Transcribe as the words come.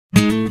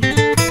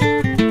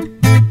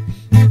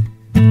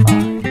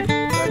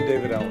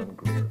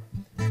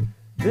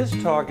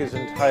This talk is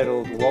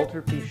entitled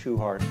Walter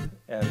Shewhart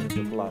and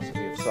the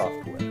Philosophy of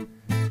Software.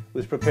 It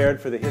was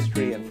prepared for the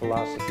History and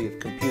Philosophy of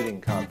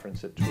Computing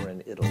conference at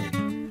Turin,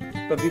 Italy.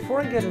 But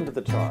before I get into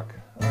the talk,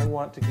 I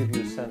want to give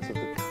you a sense of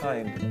the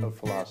kind of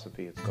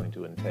philosophy it's going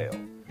to entail.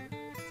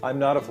 I'm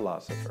not a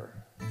philosopher.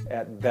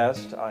 At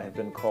best, I have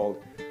been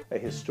called a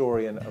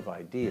historian of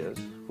ideas,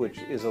 which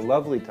is a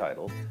lovely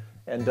title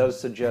and does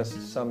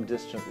suggest some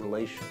distant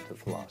relation to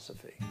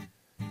philosophy.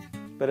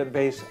 But at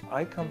base,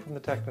 I come from the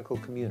technical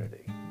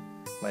community.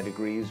 My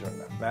degrees are in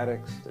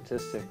mathematics,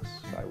 statistics.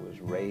 I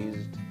was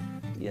raised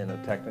in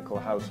a technical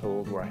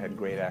household where I had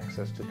great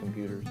access to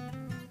computers.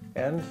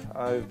 And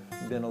I've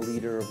been a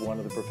leader of one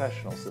of the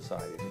professional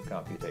societies of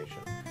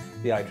computation,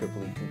 the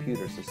IEEE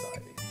Computer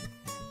Society.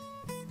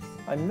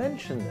 I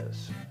mention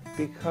this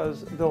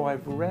because though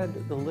I've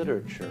read the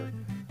literature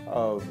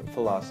of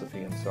philosophy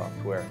and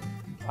software,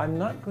 I'm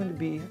not going to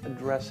be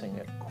addressing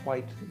it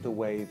quite the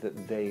way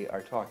that they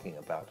are talking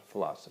about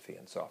philosophy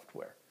and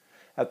software.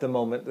 At the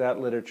moment, that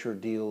literature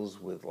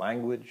deals with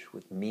language,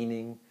 with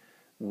meaning,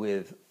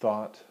 with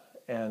thought,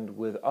 and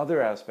with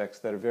other aspects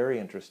that are very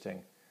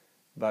interesting,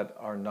 but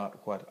are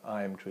not what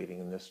I'm treating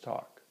in this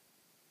talk.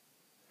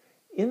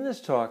 In this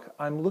talk,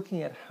 I'm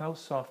looking at how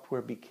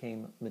software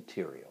became a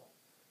material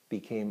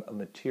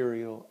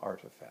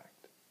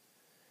artifact.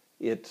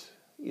 It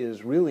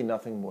is really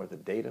nothing more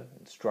than data,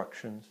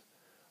 instructions,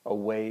 a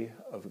way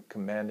of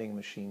commanding a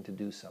machine to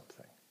do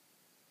something.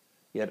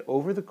 Yet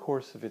over the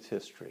course of its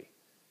history,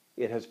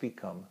 it has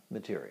become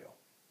material.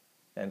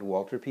 And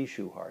Walter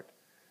Shewhart,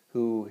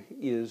 who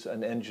is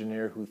an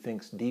engineer who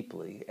thinks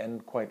deeply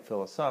and quite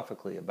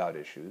philosophically about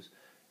issues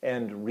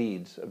and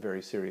reads a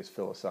very serious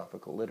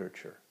philosophical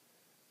literature,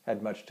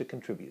 had much to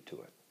contribute to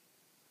it.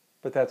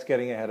 But that's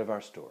getting ahead of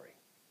our story.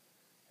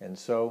 And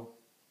so,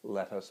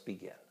 let us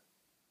begin.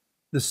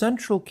 The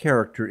central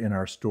character in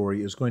our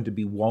story is going to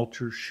be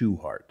Walter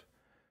Shewhart,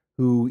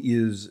 who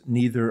is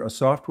neither a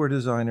software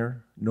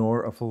designer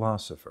nor a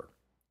philosopher.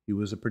 He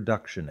was a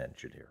production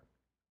engineer.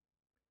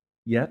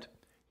 Yet,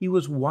 he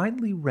was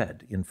widely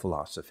read in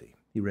philosophy.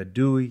 He read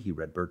Dewey, he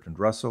read Bertrand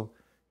Russell,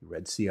 he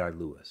read C.I.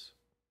 Lewis.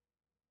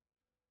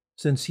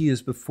 Since he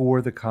is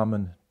before the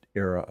common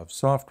era of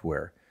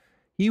software,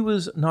 he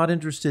was not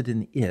interested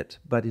in it,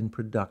 but in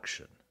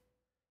production,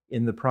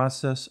 in the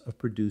process of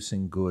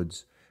producing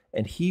goods,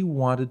 and he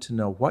wanted to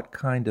know what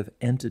kind of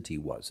entity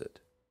was it,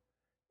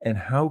 and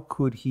how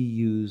could he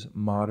use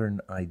modern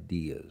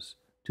ideas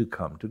to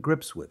come to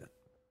grips with it.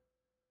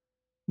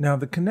 Now,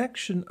 the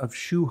connection of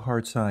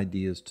Shewhart's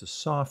ideas to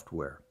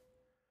software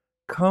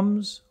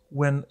comes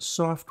when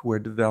software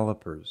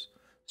developers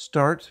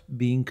start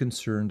being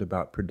concerned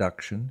about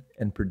production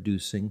and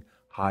producing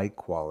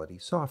high-quality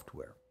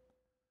software.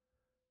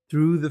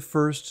 Through the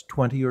first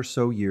 20 or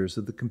so years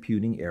of the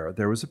computing era,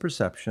 there was a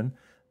perception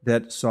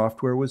that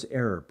software was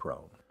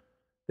error-prone,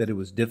 that it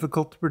was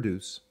difficult to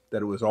produce,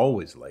 that it was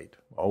always late,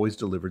 always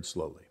delivered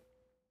slowly.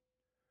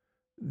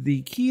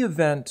 The key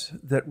event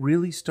that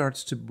really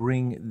starts to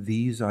bring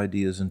these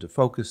ideas into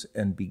focus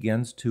and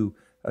begins to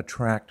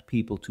attract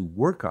people to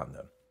work on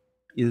them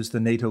is the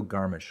NATO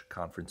Garmisch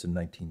Conference in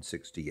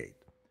 1968.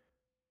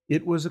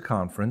 It was a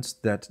conference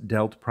that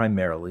dealt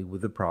primarily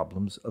with the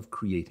problems of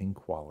creating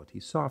quality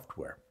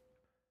software.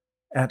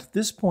 At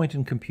this point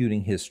in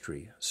computing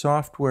history,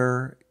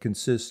 software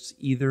consists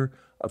either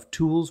of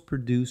tools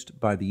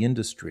produced by the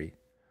industry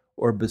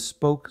or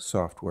bespoke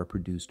software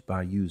produced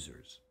by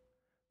users.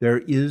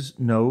 There is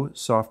no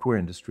software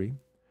industry.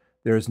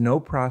 There is no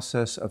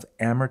process of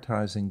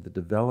amortizing the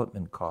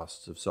development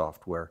costs of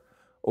software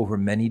over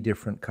many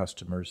different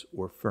customers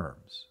or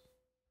firms.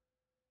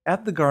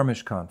 At the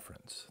Garmisch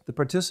Conference, the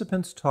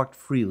participants talked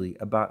freely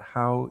about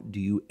how do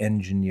you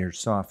engineer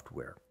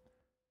software.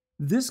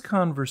 This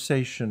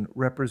conversation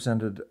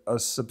represented a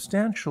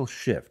substantial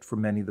shift for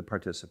many of the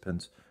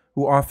participants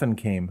who often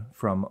came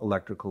from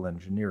electrical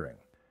engineering,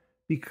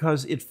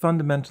 because it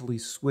fundamentally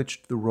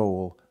switched the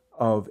role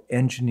of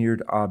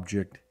engineered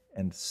object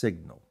and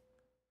signal.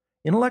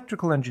 In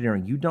electrical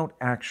engineering, you don't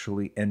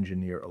actually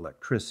engineer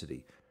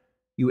electricity.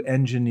 You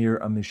engineer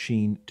a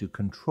machine to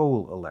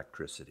control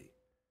electricity.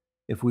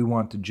 If we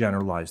want to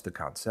generalize the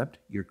concept,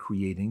 you're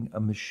creating a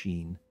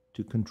machine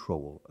to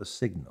control a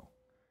signal.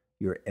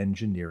 You're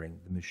engineering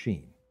the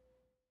machine.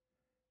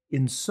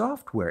 In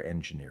software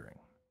engineering,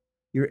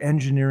 you're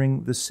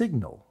engineering the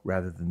signal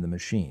rather than the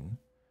machine,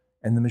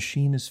 and the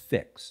machine is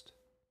fixed.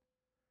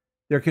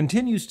 There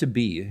continues to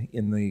be,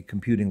 in the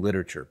computing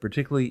literature,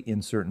 particularly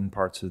in certain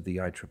parts of the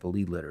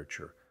IEEE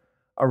literature,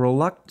 a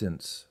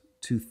reluctance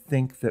to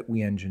think that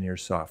we engineer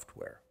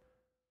software.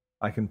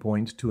 I can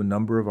point to a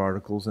number of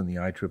articles in the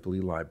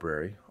IEEE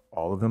library,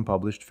 all of them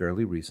published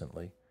fairly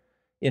recently,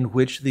 in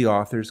which the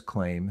authors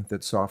claim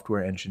that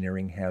software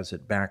engineering has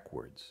it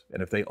backwards,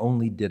 and if they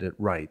only did it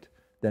right,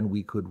 then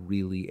we could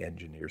really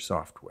engineer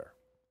software.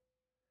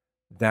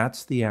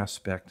 That's the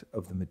aspect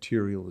of the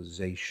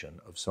materialization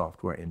of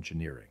software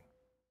engineering.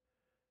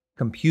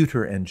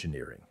 Computer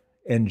engineering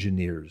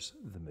engineers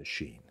the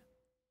machine.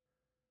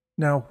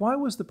 Now, why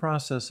was the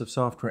process of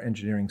software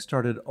engineering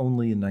started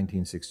only in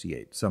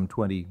 1968, some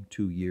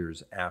 22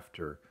 years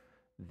after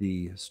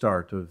the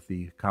start of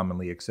the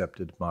commonly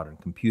accepted modern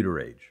computer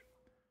age?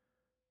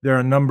 There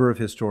are a number of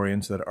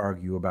historians that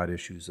argue about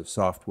issues of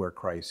software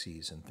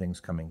crises and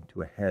things coming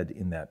to a head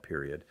in that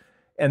period,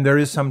 and there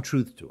is some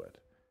truth to it.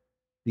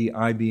 The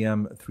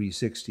IBM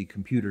 360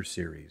 computer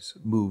series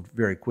moved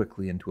very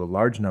quickly into a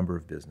large number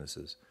of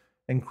businesses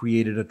and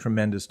created a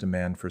tremendous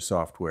demand for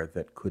software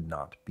that could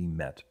not be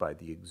met by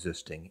the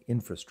existing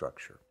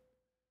infrastructure.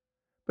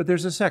 But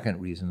there's a second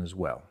reason as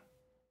well.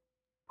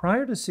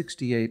 Prior to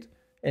 68,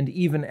 and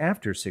even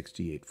after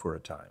 68 for a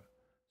time,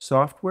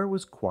 software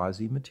was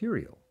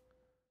quasi-material.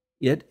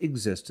 It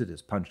existed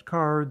as punched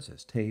cards,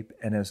 as tape,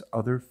 and as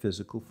other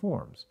physical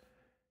forms,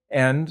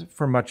 and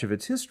for much of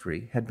its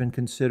history had been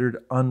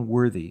considered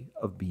unworthy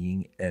of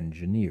being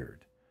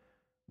engineered.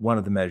 One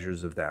of the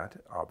measures of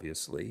that,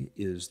 obviously,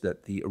 is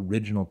that the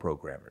original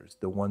programmers,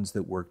 the ones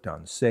that worked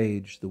on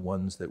Sage, the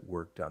ones that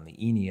worked on the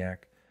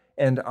ENIAC,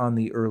 and on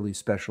the early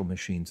special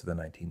machines of the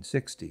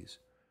 1960s,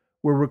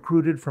 were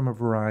recruited from a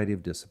variety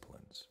of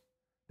disciplines.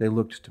 They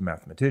looked to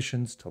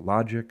mathematicians, to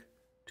logic,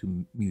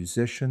 to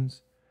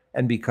musicians,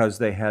 and because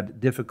they had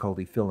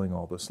difficulty filling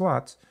all the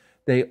slots,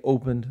 they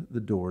opened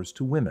the doors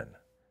to women.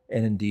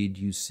 And indeed,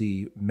 you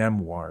see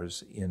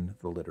memoirs in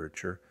the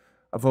literature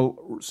of a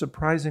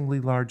surprisingly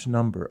large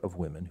number of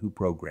women who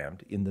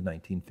programmed in the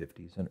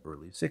 1950s and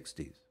early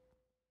 60s.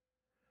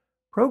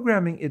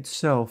 Programming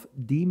itself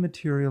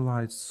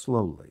dematerialized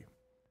slowly.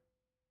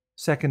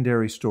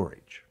 Secondary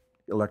storage,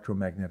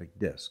 electromagnetic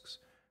disks,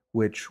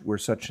 which were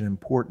such an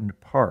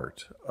important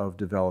part of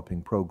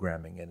developing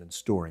programming and in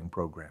storing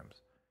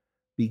programs,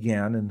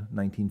 began in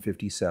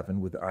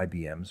 1957 with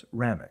IBM's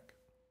RAMIC.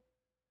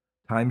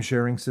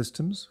 Time-sharing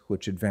systems,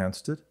 which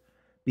advanced it,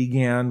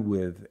 began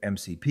with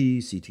MCP,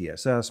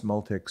 CTSS,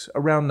 Multics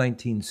around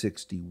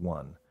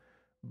 1961,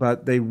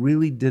 but they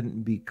really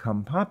didn't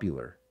become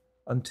popular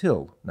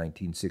until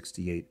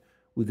 1968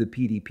 with the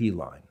PDP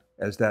line,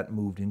 as that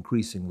moved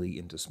increasingly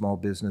into small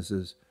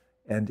businesses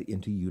and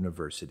into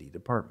university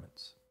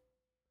departments.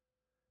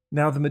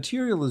 Now, the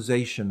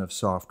materialization of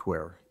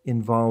software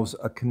involves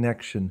a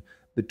connection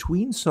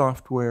between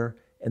software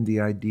and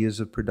the ideas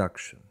of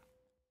production.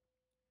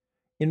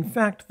 In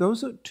fact,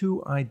 those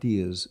two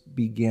ideas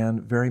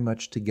began very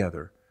much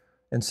together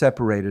and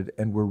separated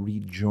and were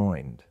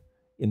rejoined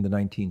in the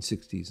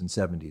 1960s and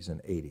 70s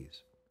and 80s.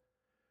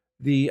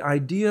 The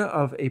idea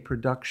of a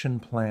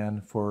production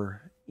plan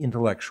for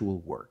intellectual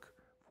work,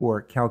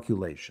 for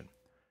calculation,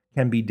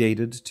 can be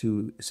dated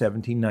to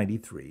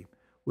 1793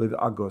 with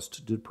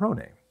Auguste de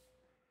Prony.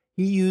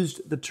 He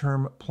used the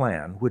term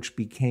plan, which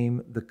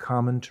became the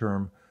common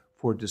term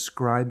for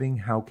describing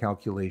how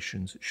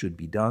calculations should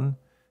be done,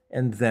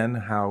 and then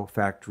how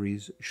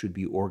factories should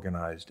be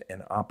organized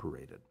and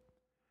operated.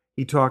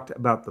 He talked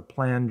about the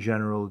plan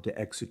general de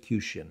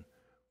execution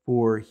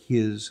for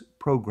his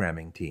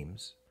programming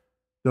teams.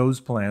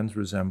 Those plans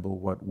resemble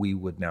what we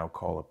would now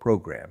call a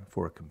program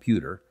for a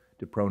computer.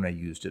 De Prony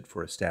used it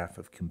for a staff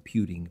of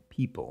computing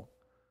people.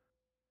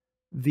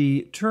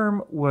 The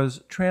term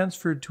was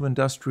transferred to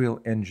industrial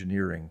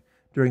engineering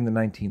during the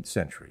 19th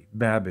century.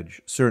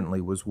 Babbage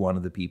certainly was one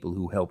of the people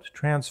who helped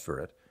transfer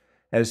it,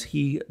 as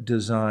he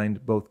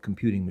designed both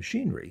computing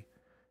machinery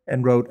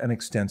and wrote an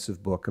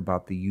extensive book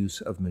about the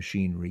use of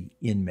machinery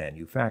in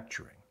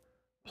manufacturing.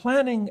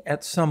 Planning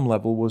at some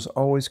level was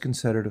always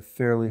considered a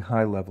fairly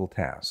high-level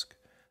task.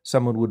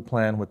 Someone would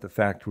plan what the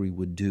factory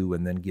would do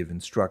and then give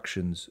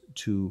instructions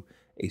to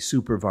a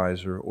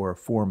supervisor or a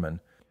foreman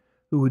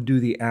who would do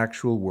the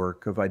actual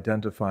work of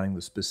identifying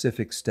the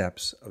specific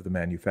steps of the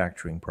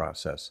manufacturing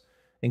process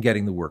and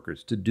getting the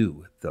workers to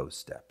do those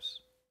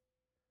steps.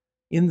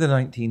 In the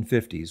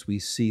 1950s, we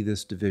see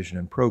this division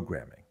in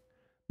programming.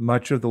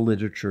 Much of the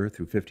literature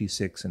through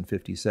 56 and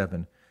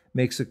 57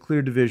 makes a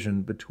clear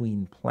division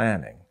between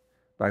planning,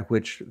 by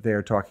which they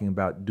are talking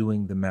about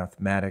doing the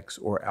mathematics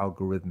or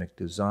algorithmic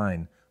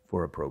design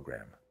for a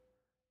program,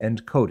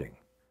 and coding,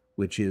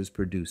 which is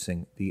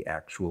producing the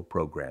actual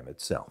program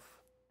itself.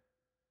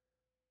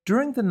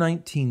 During the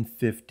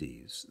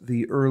 1950s,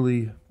 the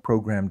early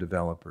program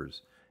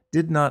developers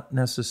did not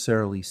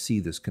necessarily see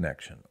this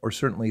connection, or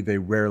certainly they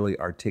rarely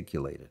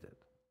articulated it.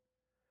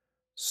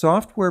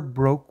 Software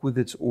broke with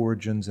its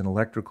origins in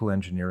electrical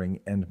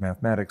engineering and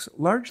mathematics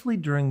largely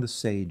during the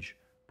Sage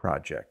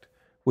project,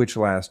 which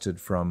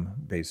lasted from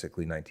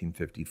basically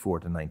 1954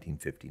 to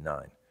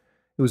 1959.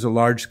 It was a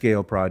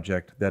large-scale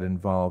project that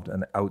involved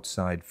an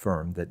outside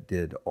firm that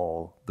did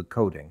all the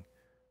coding,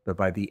 but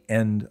by the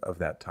end of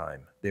that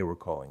time, they were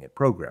calling it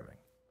programming.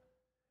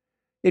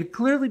 It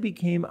clearly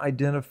became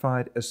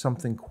identified as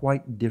something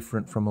quite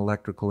different from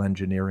electrical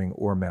engineering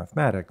or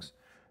mathematics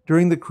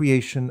during the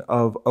creation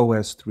of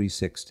OS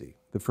 360,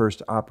 the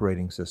first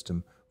operating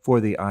system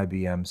for the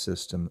IBM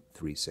System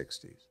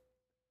 360s.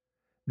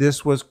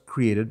 This was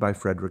created by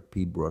Frederick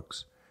P.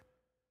 Brooks,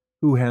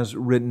 who has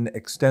written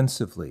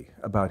extensively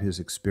about his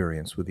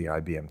experience with the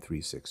IBM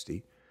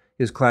 360.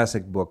 His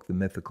classic book, The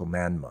Mythical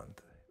Man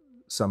Month,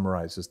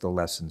 summarizes the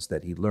lessons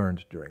that he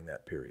learned during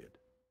that period.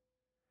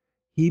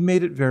 He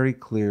made it very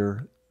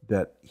clear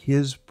that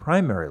his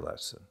primary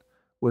lesson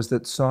was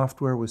that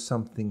software was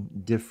something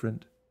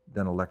different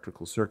than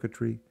electrical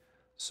circuitry.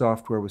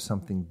 Software was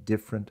something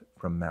different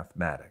from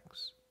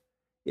mathematics.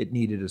 It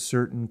needed a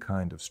certain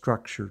kind of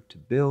structure to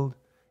build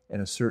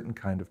and a certain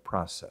kind of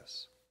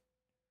process.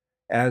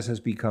 As has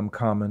become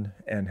common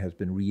and has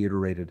been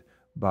reiterated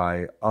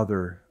by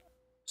other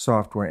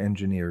software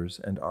engineers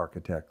and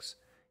architects,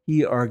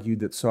 he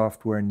argued that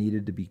software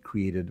needed to be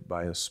created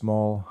by a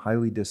small,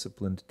 highly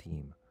disciplined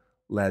team,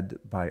 led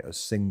by a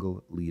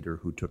single leader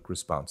who took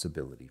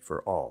responsibility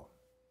for all.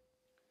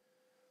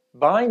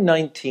 By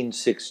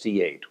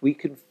 1968, we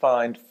could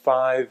find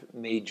 5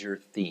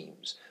 major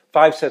themes,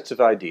 5 sets of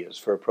ideas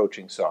for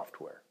approaching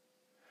software.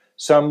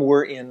 Some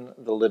were in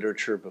the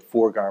literature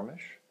before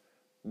Garmisch,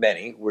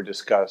 many were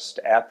discussed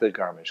at the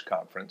Garmisch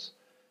conference,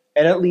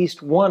 and at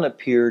least one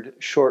appeared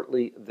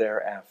shortly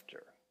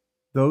thereafter.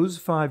 Those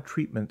 5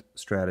 treatment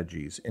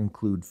strategies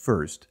include,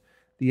 first,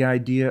 the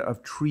idea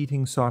of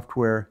treating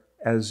software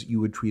as you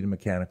would treat a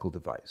mechanical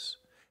device,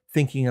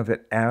 thinking of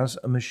it as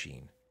a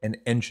machine and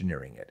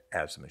engineering it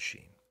as a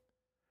machine.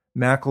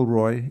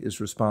 McElroy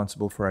is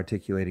responsible for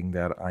articulating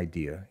that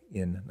idea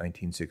in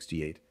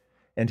 1968,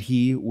 and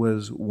he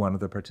was one of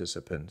the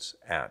participants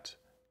at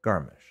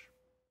Garmisch.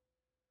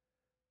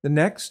 The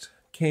next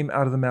came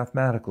out of the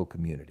mathematical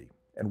community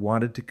and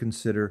wanted to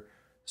consider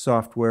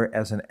software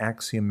as an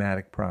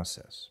axiomatic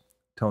process.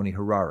 Tony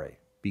Harari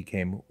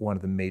became one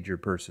of the major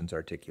persons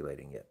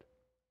articulating it.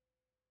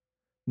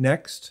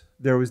 Next,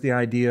 there was the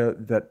idea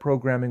that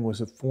programming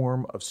was a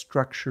form of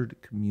structured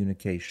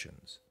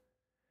communications.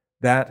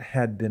 That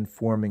had been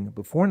forming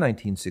before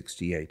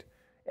 1968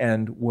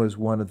 and was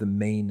one of the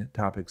main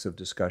topics of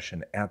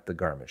discussion at the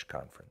Garmisch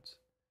conference.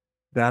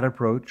 That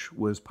approach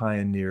was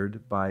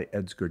pioneered by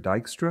Edsger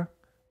Dijkstra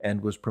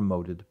and was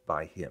promoted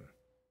by him.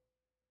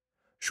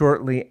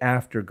 Shortly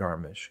after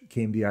Garmisch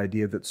came the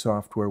idea that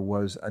software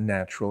was a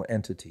natural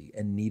entity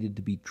and needed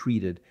to be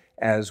treated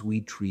as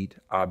we treat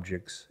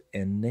objects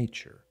in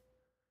nature.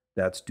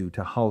 That's due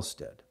to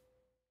Halstead.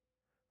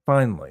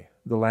 Finally,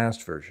 the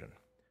last version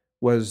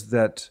was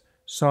that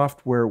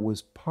software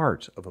was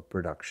part of a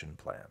production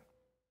plan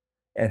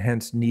and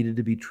hence needed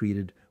to be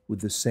treated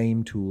with the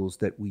same tools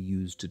that we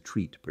use to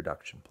treat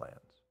production plans.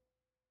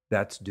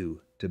 That's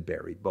due to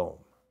Barry Boehm.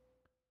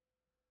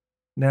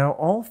 Now,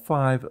 all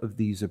 5 of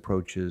these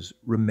approaches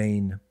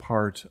remain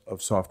part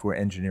of software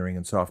engineering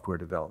and software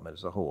development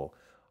as a whole,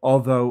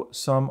 although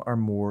some are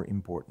more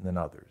important than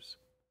others.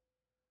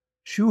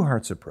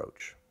 Shewhart's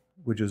approach,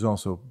 which is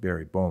also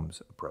Barry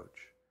Boehm's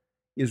approach,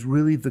 is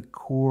really the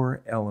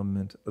core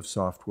element of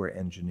software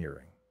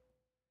engineering.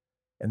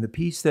 And the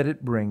piece that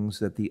it brings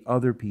that the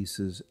other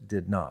pieces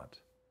did not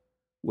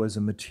was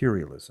a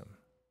materialism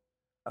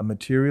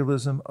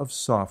of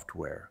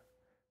software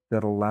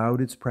that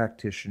allowed its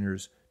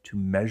practitioners to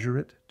measure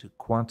it, to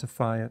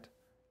quantify it,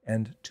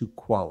 and to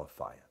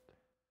qualify it.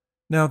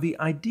 Now, the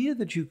idea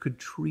that you could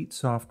treat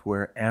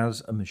software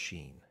as a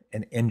machine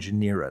and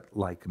engineer it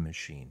like a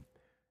machine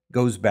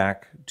goes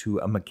back to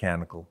a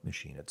mechanical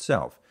machine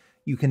itself.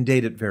 You can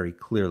date it very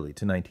clearly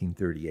to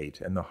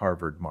 1938 and the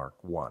Harvard Mark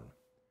I.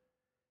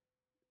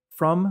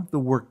 From the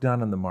work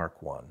done on the Mark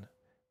I,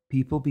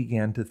 people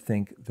began to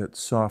think that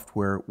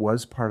software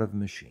was part of a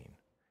machine,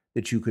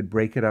 that you could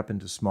break it up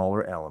into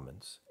smaller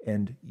elements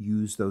and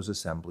use those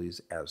assemblies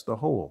as the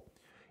whole.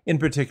 In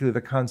particular, the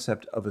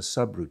concept of a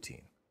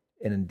subroutine,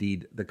 and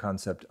indeed the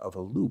concept of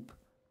a loop,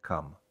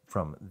 come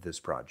from this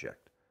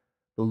project.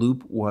 The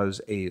loop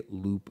was a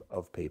loop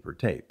of paper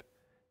tape,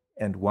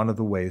 and one of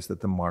the ways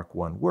that the Mark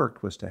I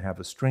worked was to have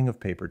a string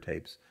of paper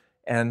tapes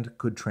and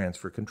could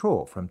transfer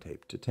control from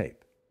tape to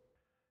tape.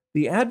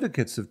 The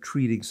advocates of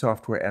treating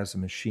software as a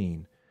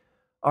machine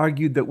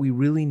argued that we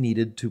really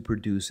needed to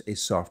produce a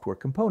software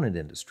component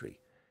industry,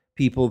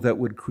 people that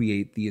would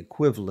create the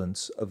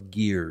equivalents of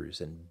gears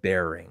and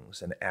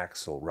bearings and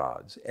axle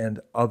rods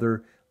and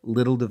other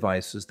little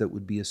devices that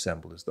would be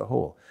assembled as the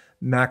whole.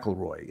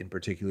 McElroy, in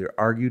particular,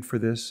 argued for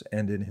this,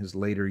 and in his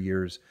later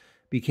years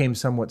became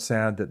somewhat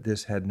sad that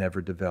this had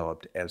never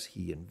developed as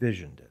he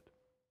envisioned it.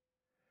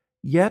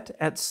 Yet,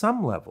 at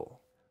some level,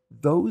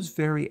 those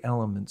very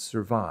elements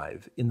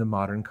survive in the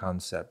modern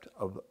concept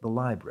of the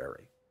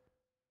library.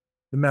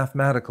 The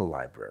mathematical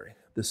library,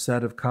 the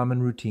set of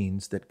common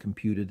routines that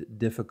computed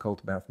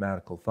difficult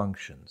mathematical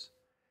functions,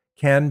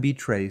 can be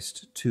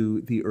traced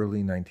to the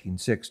early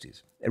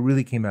 1960s. It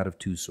really came out of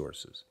 2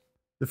 sources.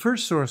 The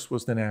first source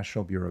was the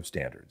National Bureau of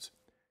Standards.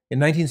 In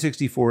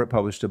 1964, it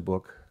published a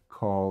book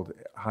called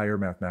Higher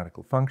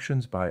Mathematical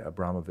Functions by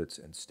Abramovitz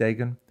and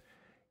Stegan.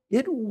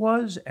 It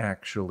was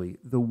actually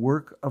the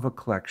work of a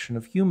collection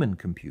of human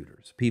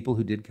computers, people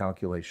who did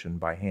calculation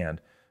by hand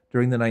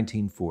during the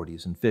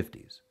 1940s and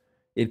 50s.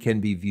 It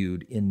can be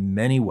viewed in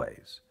many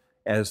ways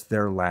as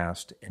their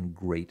last and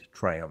great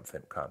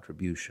triumphant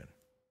contribution.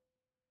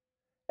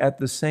 At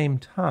the same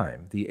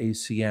time, the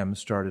ACM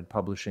started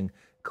publishing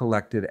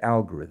collected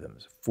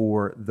algorithms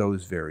for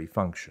those very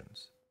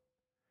functions.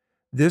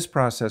 This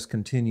process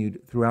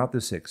continued throughout the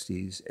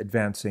 60s,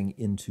 advancing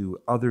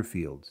into other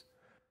fields,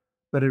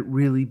 but it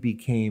really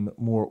became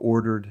more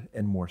ordered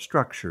and more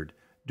structured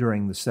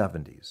during the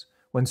 70s,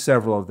 when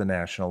several of the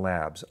national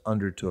labs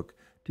undertook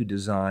to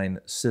design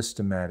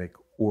systematic,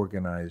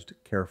 organized,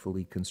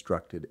 carefully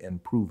constructed,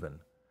 and proven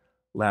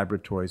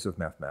laboratories of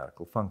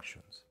mathematical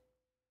functions.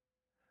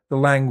 The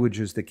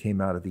languages that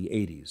came out of the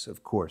 80s,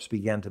 of course,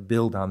 began to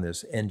build on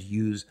this and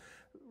use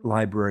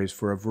libraries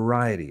for a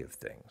variety of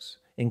things,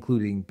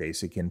 including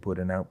basic input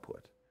and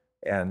output,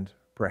 and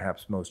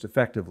perhaps most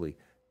effectively,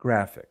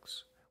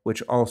 graphics,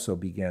 which also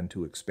began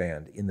to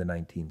expand in the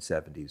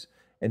 1970s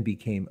and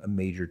became a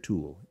major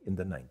tool in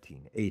the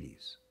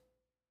 1980s.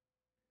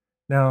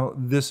 Now,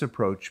 this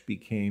approach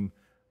became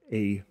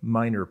a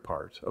minor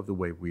part of the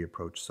way we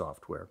approach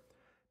software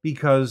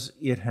because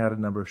it had a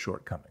number of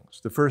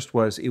shortcomings. The first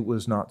was it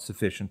was not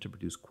sufficient to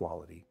produce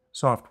quality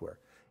software.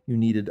 You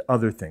needed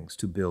other things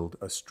to build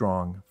a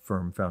strong,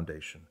 firm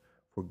foundation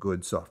for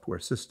good software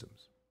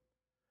systems.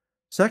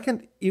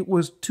 Second, it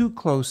was too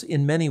close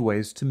in many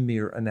ways to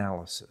mere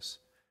analysis,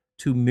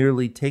 to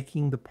merely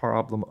taking the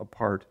problem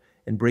apart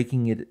and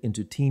breaking it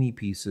into teeny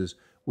pieces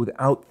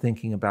without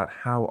thinking about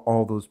how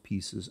all those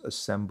pieces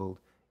assembled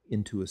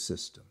into a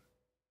system.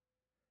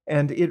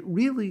 And it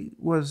really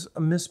was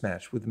a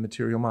mismatch with the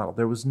material model.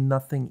 There was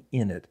nothing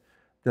in it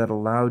that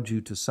allowed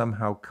you to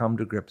somehow come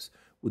to grips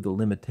with the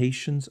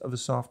limitations of a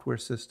software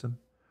system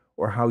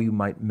or how you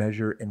might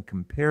measure and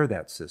compare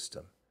that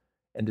system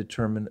and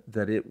determine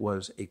that it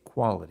was a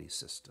quality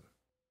system.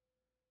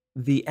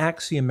 The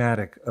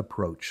axiomatic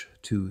approach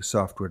to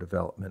software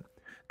development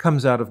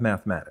comes out of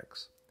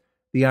mathematics.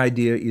 The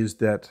idea is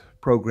that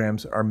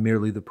programs are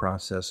merely the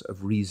process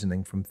of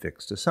reasoning from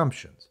fixed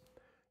assumptions.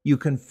 You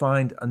can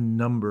find a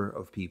number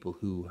of people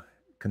who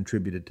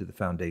contributed to the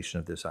foundation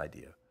of this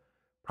idea.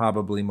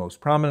 Probably most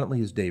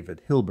prominently is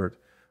David Hilbert,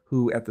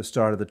 who at the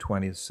start of the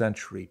 20th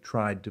century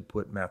tried to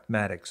put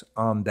mathematics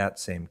on that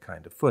same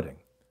kind of footing.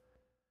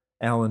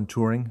 Alan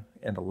Turing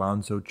and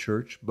Alonzo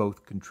Church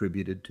both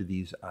contributed to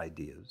these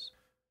ideas.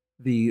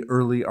 The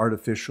early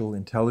artificial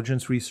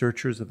intelligence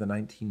researchers of the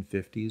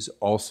 1950s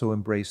also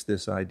embraced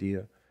this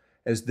idea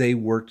as they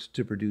worked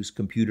to produce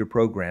computer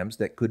programs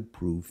that could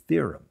prove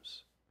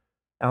theorems.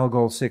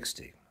 Algol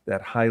 60,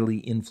 that highly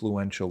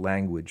influential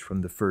language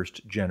from the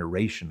first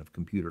generation of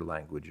computer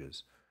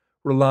languages,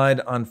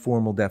 relied on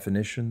formal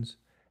definitions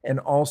and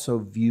also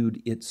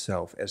viewed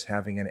itself as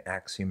having an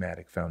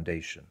axiomatic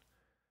foundation.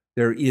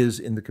 There is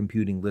in the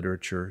computing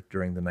literature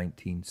during the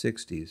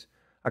 1960s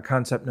a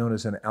concept known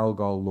as an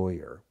Algol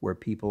lawyer, where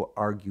people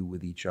argue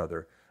with each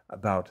other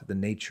about the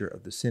nature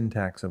of the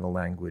syntax of a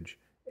language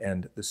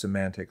and the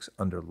semantics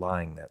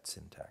underlying that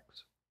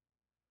syntax.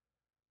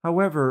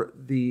 However,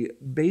 the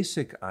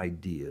basic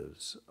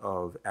ideas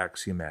of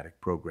axiomatic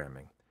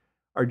programming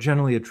are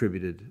generally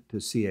attributed to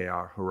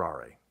C.A.R.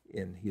 Harari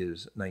in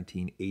his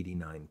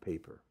 1989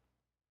 paper.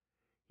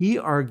 He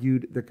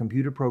argued that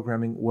computer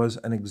programming was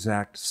an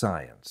exact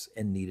science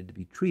and needed to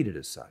be treated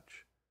as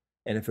such.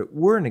 And if it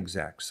were an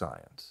exact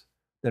science,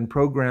 then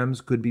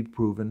programs could be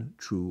proven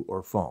true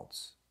or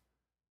false.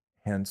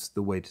 Hence,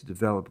 the way to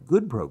develop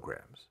good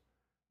programs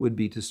would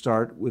be to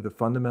start with a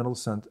fundamental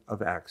set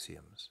of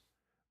axioms,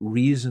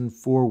 reason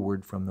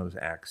forward from those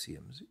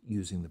axioms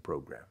using the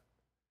program,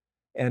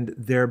 and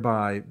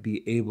thereby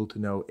be able to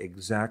know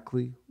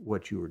exactly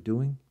what you were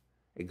doing,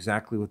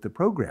 exactly what the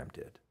program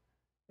did,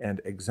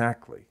 and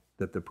exactly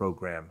that the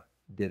program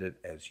did it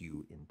as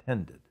you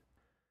intended.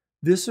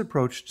 This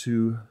approach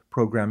to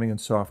programming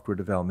and software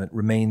development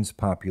remains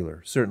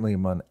popular, certainly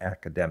among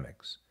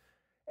academics,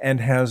 and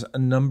has a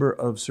number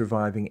of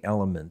surviving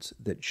elements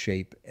that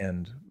shape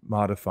and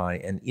modify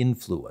and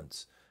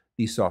influence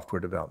the software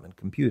development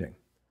computing.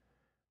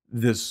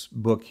 This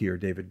book here,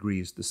 David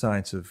Grie's The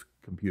Science of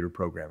Computer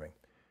Programming,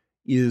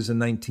 is a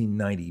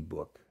 1990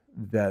 book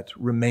that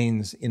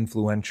remains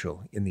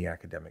influential in the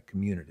academic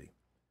community.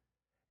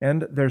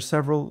 And there are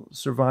several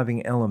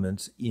surviving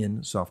elements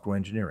in software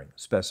engineering,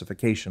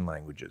 specification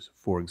languages,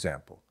 for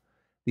example.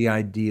 The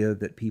idea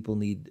that people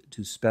need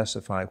to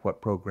specify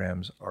what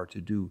programs are to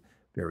do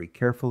very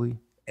carefully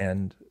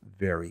and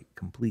very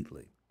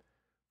completely.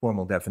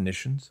 Formal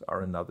definitions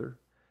are another.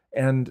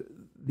 And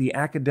the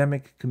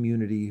academic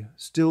community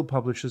still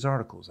publishes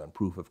articles on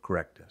proof of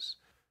correctness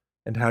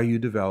and how you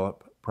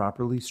develop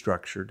properly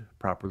structured,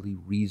 properly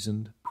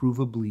reasoned,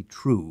 provably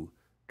true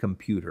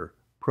computer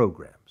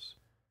programs.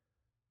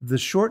 The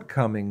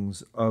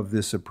shortcomings of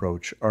this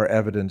approach are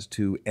evident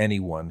to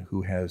anyone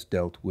who has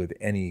dealt with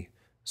any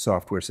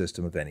software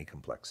system of any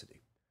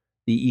complexity.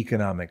 The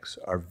economics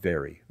are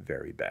very,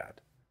 very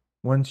bad.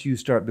 Once you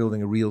start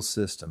building a real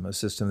system, a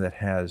system that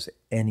has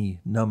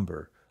any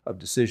number of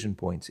decision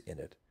points in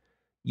it,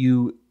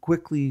 you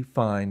quickly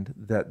find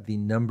that the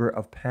number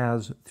of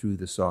paths through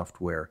the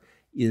software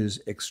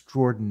is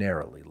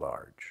extraordinarily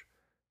large,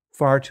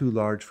 far too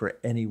large for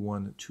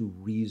anyone to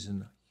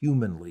reason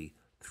humanly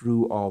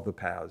through all the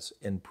paths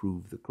and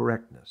prove the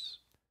correctness.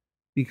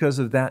 Because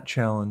of that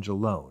challenge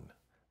alone,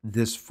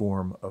 this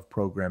form of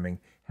programming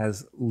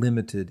has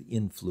limited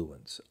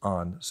influence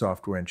on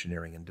software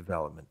engineering and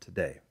development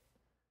today.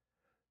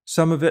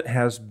 Some of it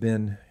has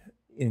been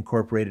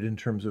incorporated in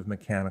terms of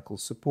mechanical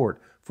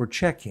support for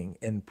checking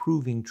and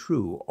proving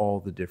true all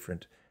the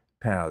different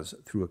paths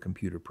through a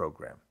computer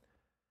program.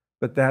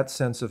 But that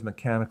sense of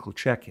mechanical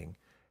checking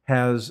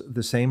has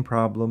the same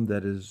problem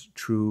that is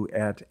true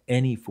at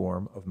any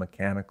form of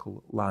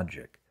mechanical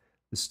logic,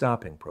 the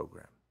stopping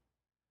program.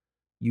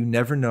 You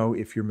never know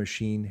if your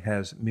machine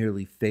has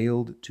merely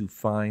failed to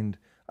find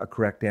a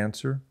correct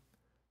answer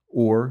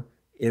or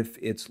if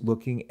it's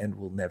looking and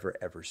will never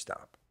ever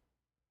stop.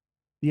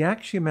 The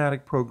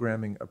axiomatic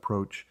programming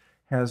approach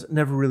has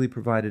never really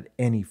provided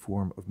any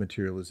form of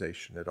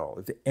materialization at all.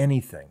 If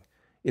anything,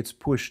 it's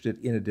pushed it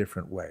in a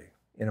different way,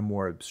 in a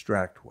more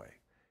abstract way,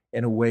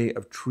 in a way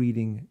of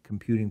treating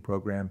computing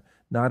program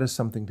not as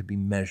something to be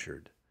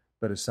measured,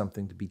 but as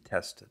something to be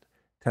tested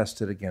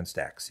against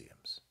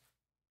axioms.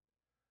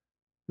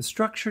 The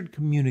structured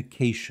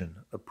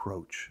communication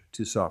approach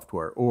to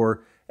software,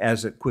 or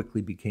as it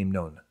quickly became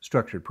known,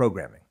 structured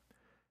programming,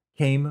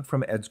 came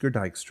from Edgar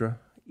Dijkstra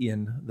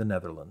in the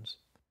Netherlands.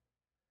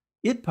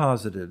 It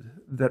posited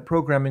that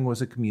programming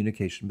was a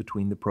communication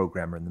between the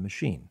programmer and the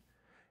machine,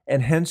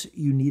 and hence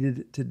you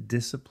needed to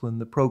discipline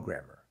the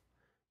programmer.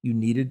 You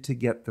needed to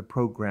get the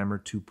programmer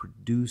to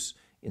produce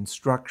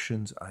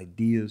instructions,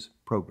 ideas,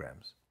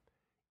 programs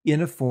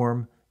in a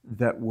form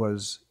that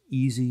was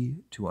easy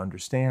to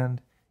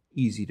understand,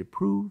 easy to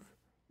prove,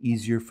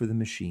 easier for the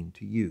machine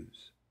to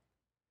use.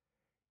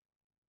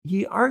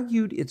 He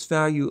argued its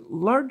value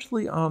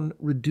largely on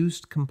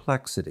reduced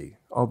complexity,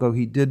 although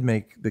he did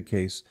make the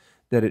case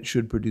that it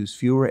should produce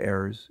fewer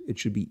errors, it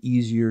should be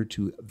easier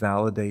to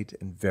validate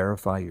and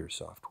verify your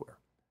software.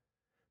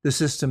 The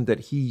system that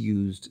he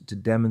used to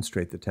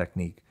demonstrate the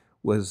technique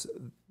was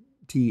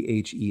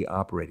THE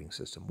operating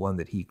system, one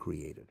that he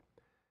created.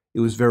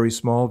 It was very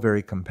small,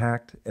 very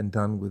compact, and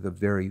done with a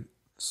very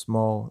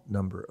small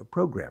number of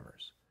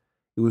programmers.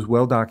 It was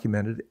well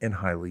documented and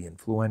highly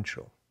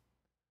influential.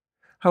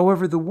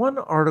 However, the one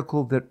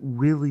article that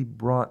really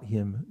brought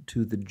him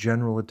to the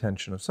general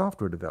attention of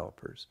software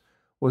developers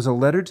was a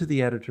letter to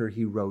the editor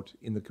he wrote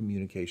in the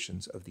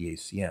communications of the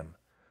ACM,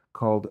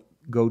 called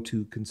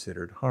 "Go-To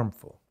Considered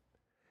Harmful."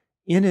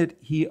 In it,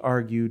 he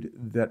argued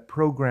that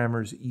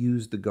programmers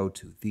used the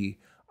go-to, the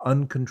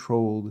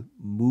uncontrolled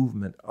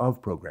movement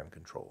of program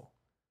control,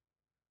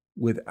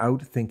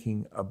 without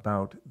thinking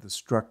about the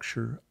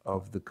structure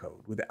of the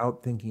code,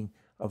 without thinking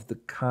of the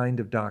kind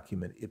of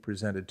document it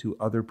presented to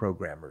other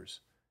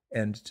programmers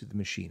and to the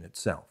machine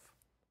itself.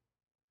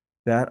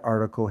 That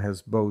article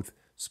has both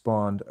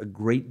spawned a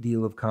great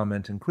deal of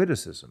comment and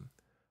criticism,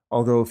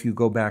 although if you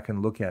go back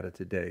and look at it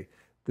today,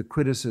 the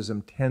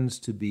criticism tends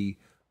to be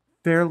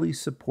fairly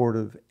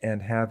supportive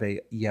and have a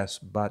yes,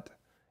 but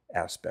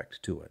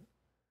aspect to it.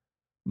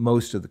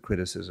 Most of the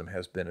criticism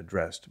has been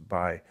addressed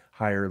by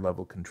higher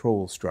level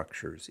control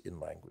structures in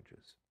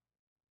languages.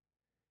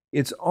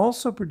 It's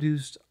also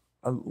produced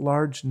a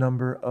large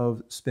number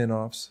of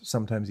spin-offs,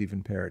 sometimes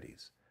even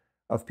parodies,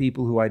 of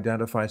people who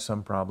identify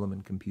some problem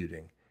in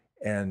computing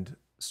and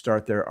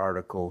start their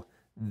article,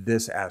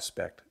 "This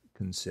aspect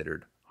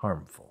considered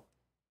harmful."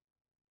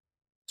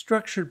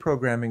 Structured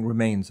programming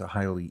remains a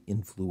highly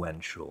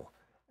influential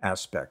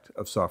aspect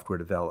of software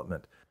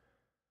development,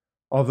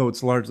 although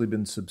it's largely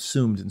been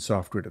subsumed in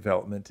software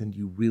development and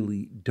you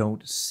really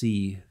don't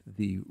see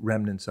the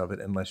remnants of it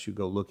unless you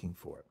go looking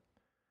for it.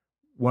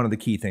 One of the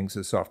key things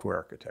is software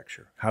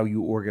architecture, how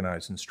you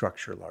organize and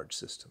structure large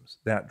systems.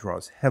 That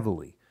draws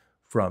heavily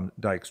from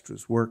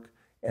Dijkstra's work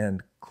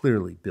and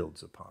clearly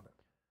builds upon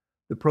it.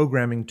 The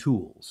programming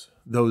tools,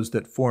 those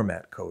that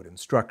format code and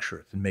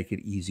structure it and make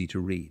it easy to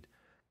read,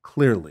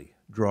 clearly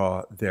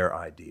draw their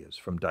ideas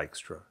from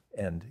Dijkstra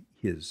and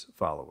his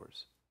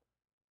followers.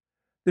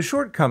 The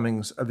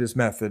shortcomings of his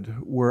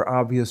method were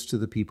obvious to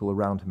the people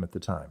around him at the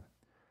time.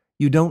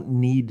 You don't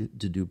need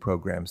to do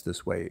programs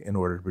this way in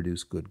order to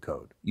produce good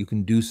code. You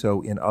can do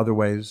so in other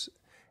ways,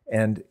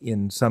 and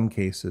in some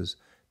cases,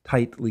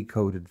 tightly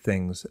coded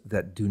things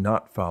that do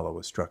not follow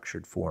a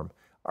structured form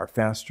are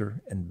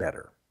faster and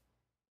better.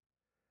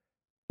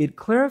 It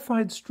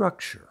clarified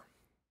structure,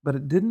 but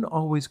it didn't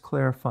always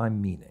clarify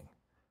meaning.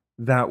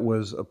 That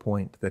was a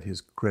point that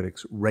his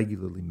critics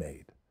regularly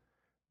made,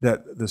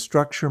 that the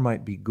structure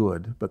might be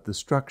good, but the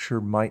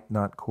structure might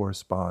not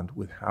correspond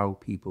with how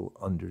people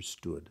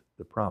understood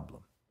the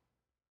problem.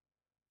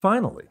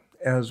 Finally,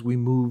 as we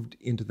moved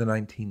into the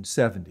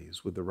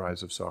 1970s with the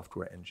rise of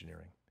software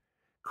engineering,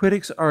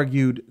 critics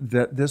argued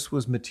that this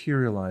was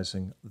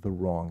materializing the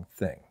wrong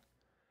thing,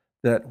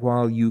 that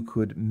while you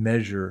could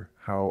measure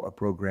how a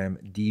program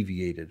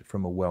deviated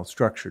from a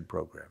well-structured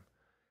program,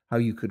 how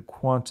you could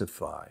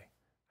quantify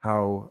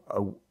how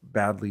a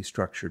badly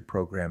structured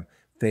program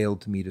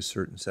failed to meet a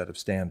certain set of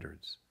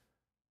standards,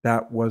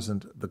 that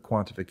wasn't the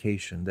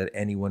quantification that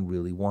anyone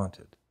really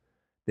wanted.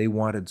 They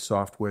wanted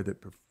software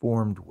that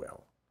performed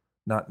well,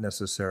 not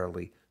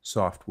necessarily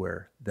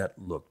software that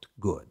looked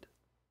good.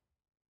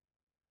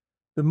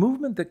 The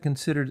movement that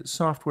considered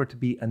software to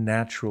be a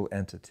natural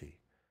entity,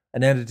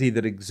 an entity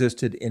that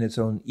existed in its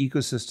own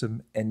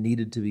ecosystem and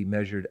needed to be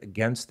measured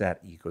against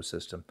that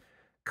ecosystem,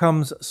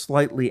 comes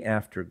slightly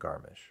after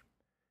Garmisch.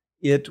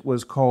 It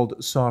was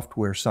called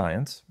software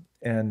science,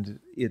 and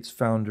its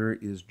founder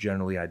is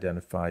generally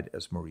identified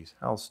as Maurice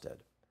Halstead.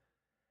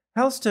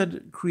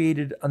 Halstead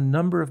created a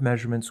number of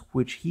measurements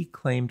which he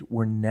claimed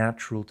were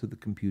natural to the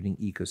computing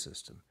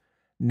ecosystem,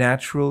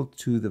 natural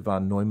to the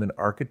von Neumann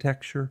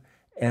architecture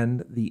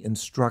and the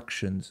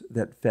instructions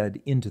that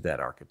fed into that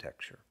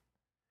architecture.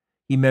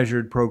 He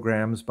measured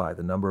programs by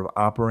the number of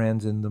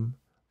operands in them,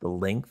 the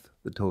length,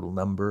 the total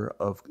number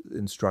of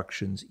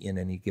instructions in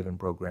any given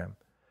program,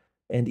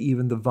 and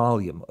even the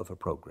volume of a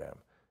program.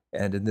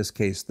 And in this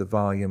case, the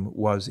volume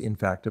was in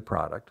fact a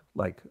product,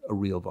 like a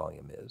real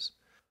volume is.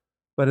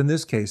 But in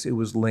this case, it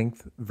was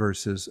length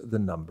versus the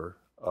number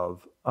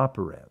of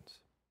operands.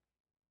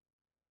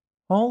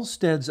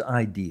 Halstead's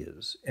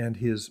ideas and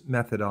his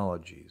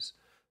methodologies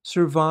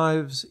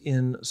survives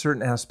in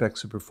certain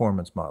aspects of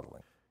performance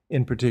modeling.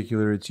 In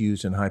particular, it's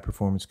used in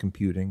high-performance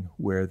computing,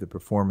 where the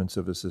performance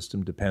of a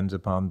system depends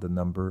upon the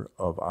number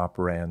of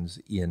operands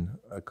in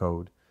a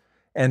code,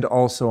 and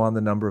also on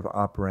the number of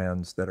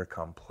operands that are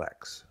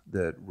complex,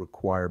 that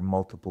require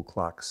multiple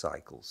clock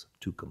cycles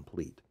to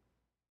complete.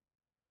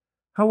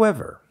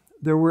 However,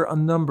 there were a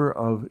number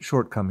of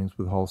shortcomings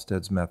with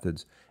Halstead's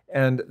methods,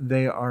 and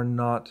they are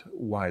not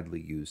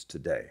widely used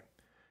today.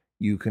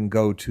 You can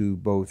go to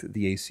both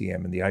the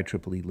ACM and the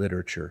IEEE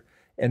literature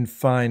and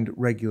find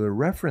regular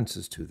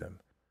references to them,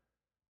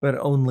 but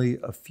only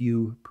a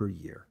few per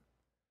year.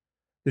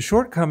 The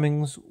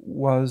shortcomings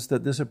was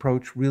that this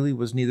approach really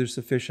was neither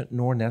sufficient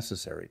nor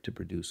necessary to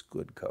produce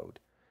good code.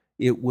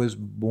 It was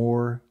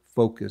more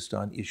focused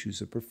on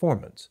issues of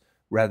performance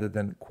rather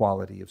than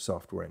quality of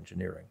software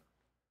engineering.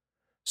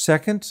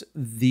 Second,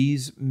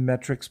 these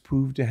metrics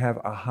proved to have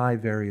a high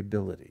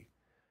variability,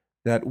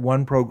 that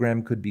one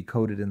program could be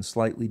coded in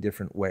slightly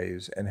different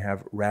ways and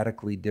have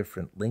radically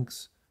different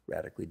links,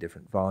 radically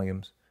different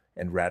volumes,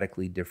 and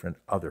radically different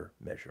other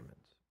measurements.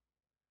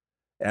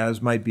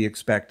 As might be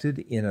expected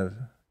in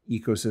an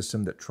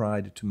ecosystem that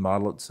tried to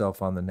model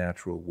itself on the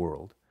natural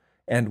world,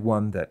 and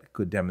one that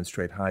could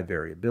demonstrate high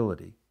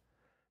variability,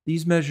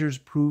 these measures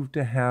proved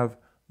to have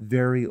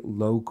very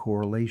low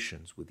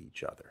correlations with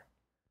each other.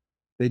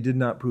 They did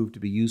not prove to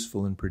be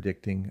useful in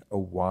predicting a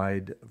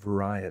wide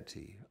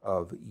variety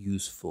of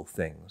useful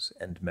things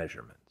and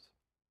measurements.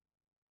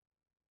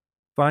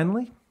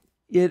 Finally,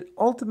 it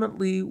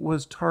ultimately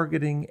was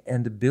targeting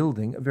and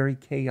building a very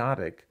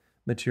chaotic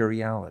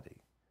materiality.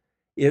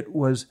 It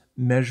was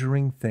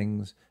measuring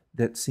things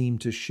that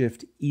seemed to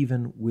shift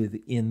even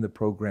within the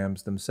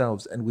programs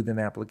themselves and within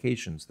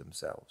applications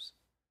themselves.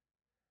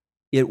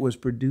 It was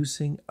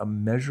producing a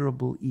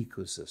measurable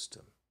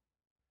ecosystem,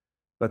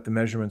 but the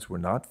measurements were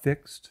not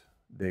fixed,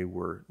 they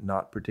were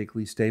not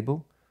particularly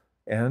stable,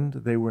 and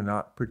they were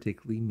not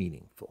particularly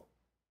meaningful.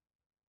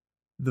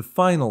 The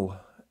final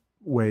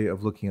way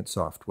of looking at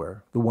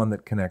software, the one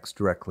that connects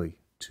directly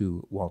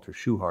to Walter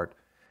Shewhart,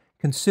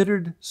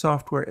 considered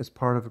software as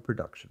part of a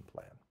production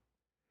plan.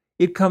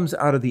 It comes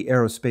out of the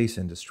aerospace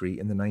industry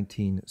in the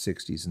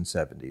 1960s and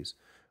 70s,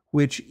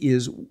 which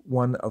is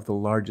one of the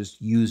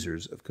largest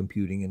users of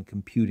computing and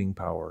computing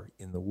power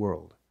in the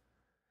world.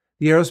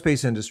 The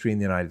aerospace industry in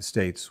the United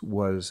States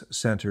was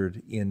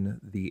centered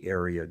in the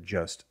area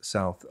just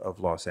south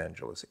of Los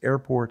Angeles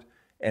Airport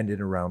and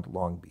in around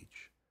Long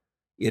Beach.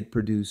 It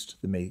produced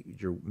the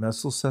major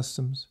missile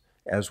systems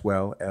as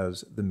well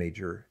as the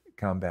major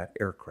combat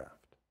aircraft.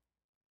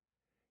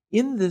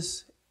 In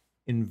this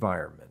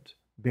environment,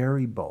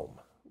 Barry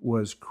Boehm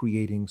was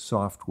creating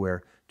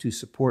software to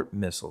support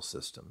missile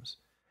systems.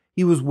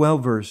 He was well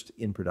versed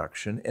in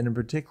production, and in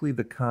particular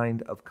the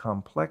kind of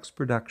complex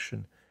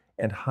production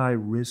and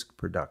high-risk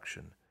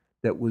production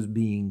that was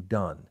being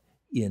done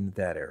in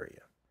that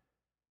area.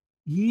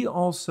 He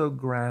also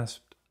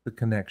grasped the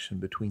connection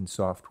between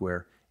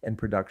software and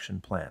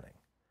production planning,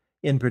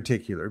 in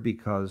particular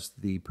because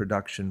the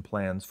production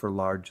plans for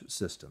large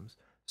systems,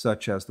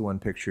 such as the one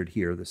pictured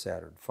here, the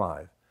Saturn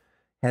V,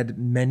 had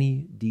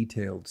many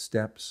detailed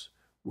steps,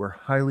 were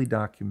highly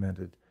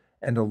documented,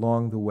 and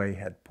along the way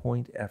had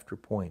point after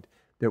point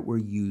that were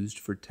used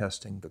for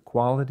testing the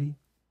quality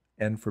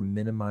and for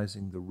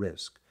minimizing the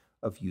risk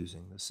of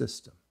using the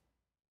system.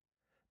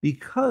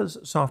 Because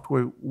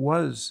software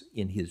was,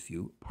 in his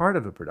view, part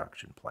of a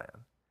production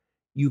plan,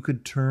 you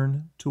could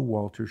turn to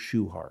Walter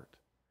Shewhart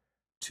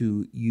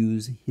to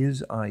use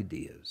his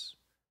ideas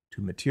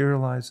to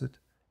materialize it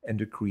and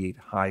to create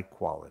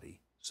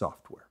high-quality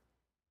software.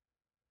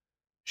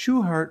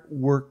 Shewhart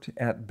worked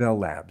at Bell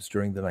Labs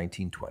during the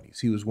 1920s.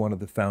 He was one of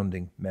the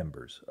founding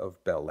members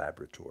of Bell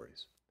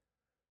Laboratories.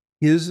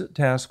 His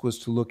task was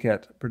to look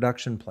at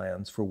production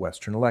plans for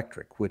Western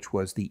Electric, which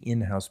was the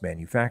in-house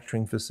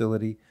manufacturing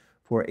facility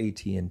for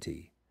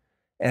AT&T,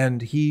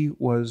 and he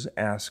was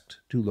asked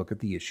to look at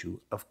the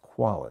issue of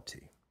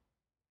quality.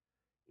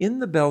 In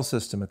the Bell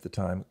system at the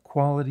time,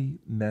 quality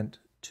meant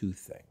two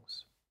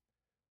things.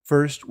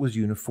 First was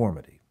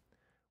uniformity.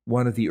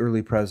 One of the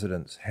early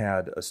presidents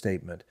had a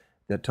statement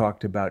that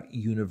talked about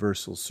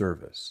universal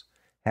service,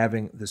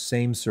 having the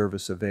same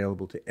service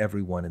available to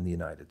everyone in the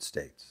United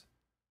States.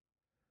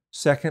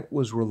 Second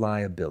was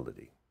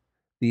reliability,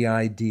 the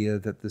idea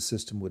that the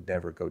system would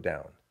never go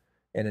down.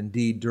 And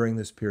indeed, during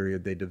this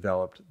period, they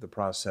developed the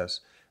process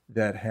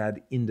that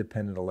had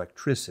independent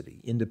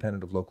electricity,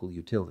 independent of local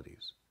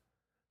utilities,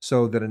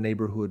 so that a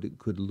neighborhood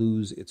could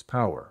lose its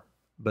power,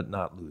 but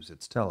not lose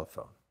its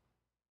telephone.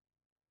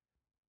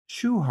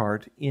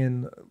 Shewhart,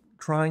 in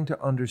trying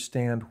to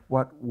understand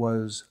what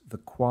was the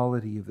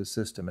quality of a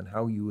system and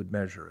how you would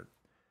measure it,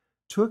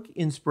 took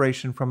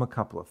inspiration from a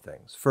couple of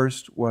things.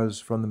 First was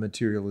from the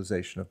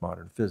materialization of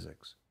modern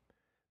physics.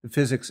 The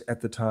physics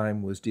at the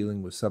time was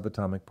dealing with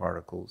subatomic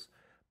particles,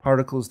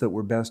 particles that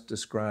were best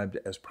described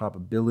as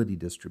probability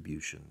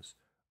distributions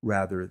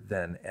rather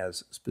than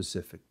as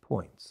specific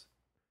points.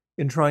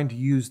 In trying to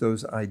use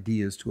those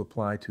ideas to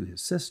apply to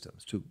his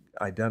systems, to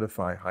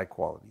identify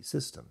high-quality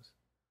systems,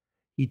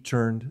 he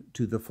turned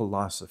to the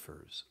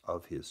philosophers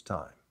of his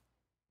time.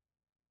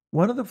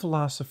 One of the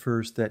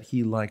philosophers that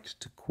he liked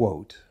to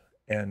quote,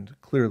 and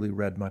clearly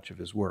read much of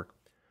his work,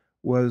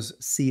 was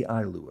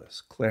C.I.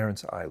 Lewis,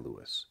 Clarence I.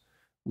 Lewis.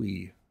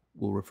 We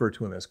will refer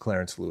to him as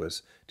Clarence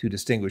Lewis to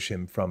distinguish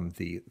him from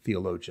the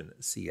theologian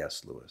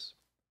C.S. Lewis.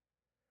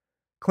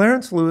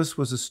 Clarence Lewis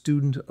was a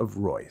student of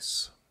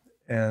Royce,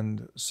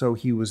 and so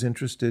he was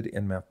interested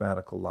in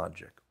mathematical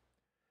logic.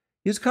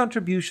 His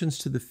contributions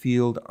to the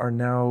field are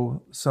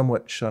now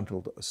somewhat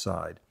shunted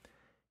aside.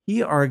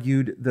 He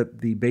argued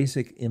that the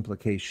basic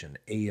implication,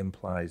 A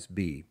implies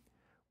B,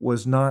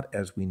 was not,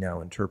 as we now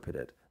interpret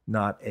it,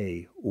 not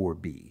A or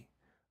B,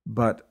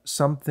 but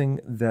something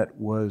that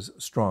was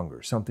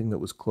stronger, something that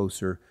was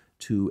closer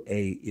to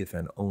A if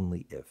and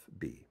only if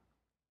B.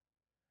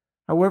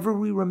 However,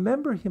 we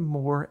remember him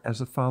more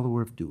as a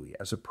follower of Dewey,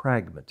 as a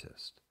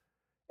pragmatist.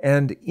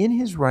 And in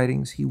his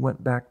writings, he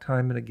went back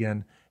time and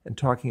again and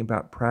talking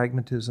about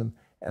pragmatism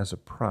as a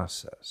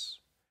process,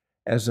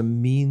 as a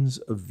means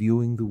of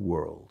viewing the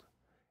world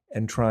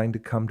and trying to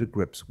come to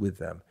grips with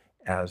them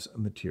as a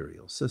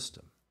material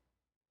system.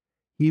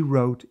 He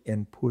wrote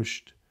and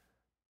pushed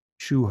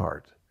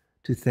Shewhart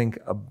to think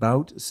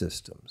about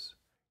systems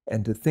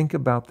and to think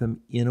about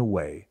them in a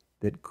way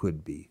that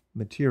could be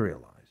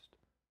materialized.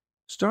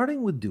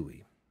 Starting with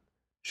Dewey,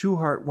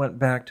 Shewhart went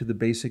back to the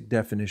basic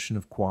definition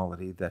of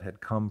quality that had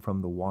come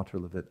from the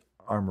Waterloo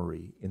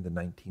Armory in the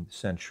 19th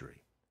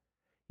century.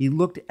 He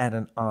looked at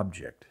an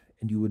object,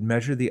 and you would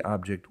measure the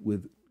object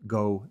with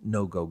go,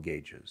 no-go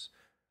gauges.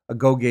 A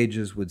go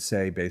gauges would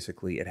say,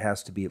 basically, it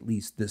has to be at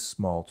least this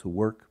small to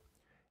work,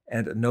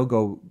 and a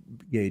no-go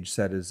gauge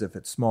said as if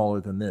it's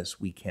smaller than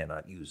this, we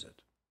cannot use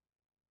it.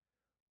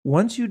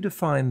 Once you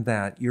define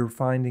that, you're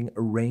finding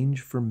a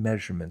range for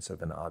measurements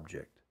of an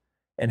object,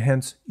 and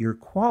hence your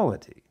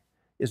quality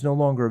is no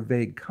longer a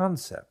vague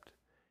concept.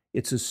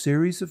 It's a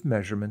series of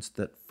measurements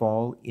that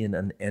fall in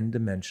an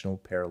n-dimensional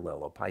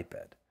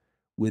parallelepiped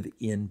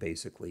within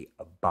basically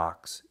a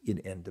box in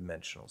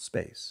n-dimensional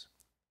space.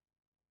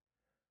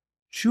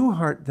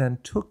 Shewhart then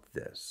took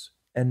this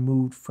and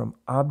moved from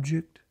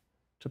object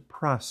to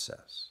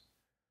process,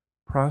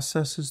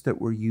 processes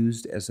that were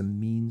used as a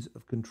means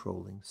of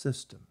controlling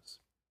systems.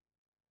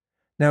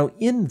 Now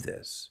in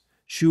this,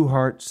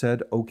 Shewhart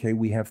said, okay,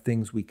 we have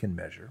things we can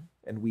measure,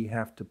 and we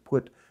have to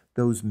put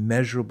those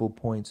measurable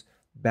points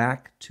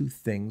back to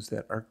things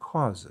that are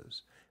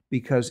causes.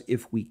 Because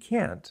if we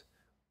can't,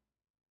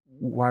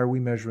 why are we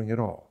measuring at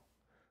all?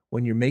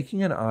 When you're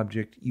making an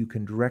object, you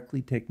can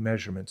directly take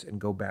measurements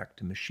and go back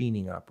to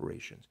machining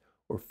operations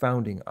or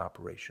founding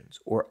operations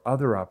or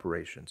other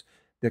operations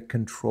that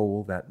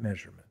control that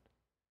measurement.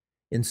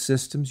 In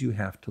systems, you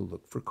have to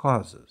look for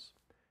causes.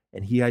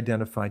 And he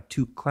identified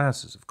two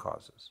classes of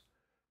causes.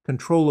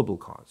 Controllable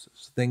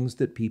causes, things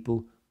that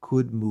people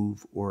could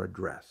move or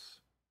address,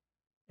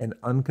 and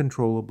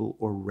uncontrollable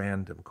or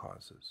random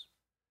causes.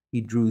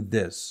 He drew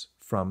this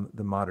from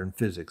the modern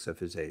physics of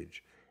his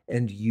age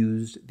and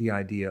used the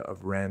idea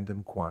of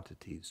random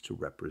quantities to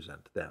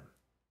represent them.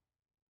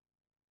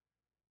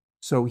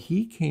 So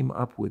he came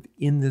up with,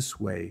 in this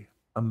way,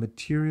 a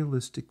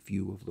materialistic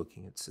view of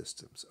looking at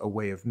systems, a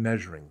way of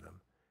measuring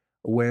them,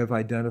 a way of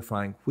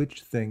identifying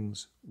which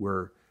things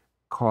were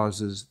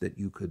causes that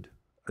you could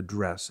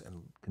address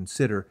and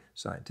consider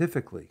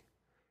scientifically,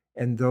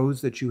 and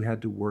those that you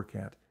had to work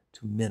at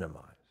to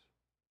minimize.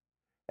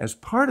 As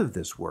part of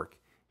this work,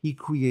 he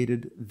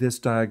created this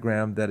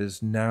diagram that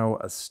is now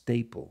a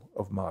staple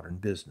of modern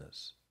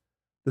business,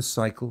 the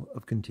cycle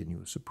of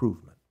continuous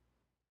improvement.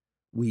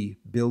 We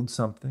build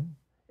something,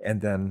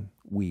 and then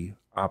we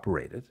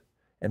operate it,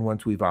 and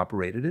once we've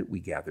operated it, we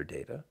gather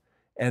data,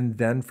 and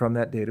then from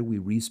that data, we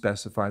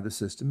respecify the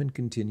system and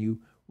continue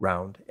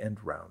round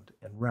and round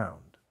and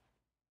round.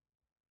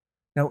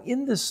 Now,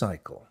 in this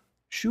cycle,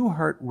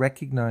 Shewhart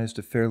recognized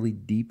a fairly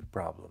deep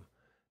problem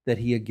that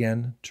he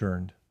again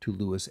turned to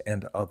Lewis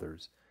and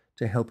others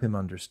to help him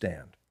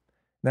understand.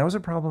 And that was a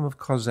problem of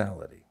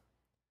causality.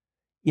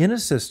 In a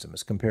system,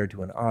 as compared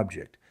to an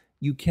object,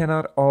 you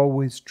cannot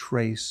always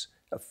trace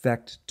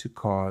effect to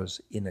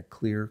cause in a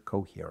clear,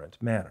 coherent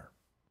manner.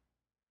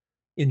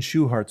 In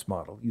Shewhart's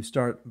model, you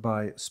start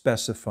by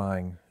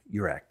specifying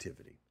your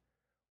activity,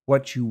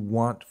 what you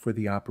want for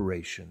the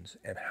operations,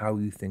 and how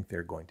you think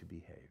they're going to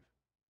behave.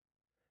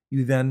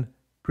 You then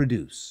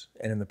produce,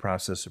 and in the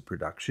process of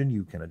production,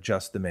 you can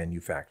adjust the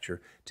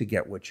manufacture to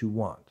get what you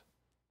want.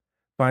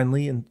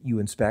 Finally, you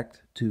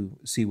inspect to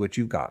see what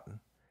you've gotten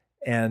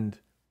and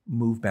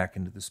move back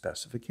into the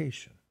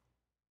specification.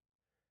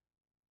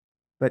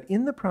 But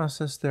in the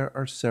process, there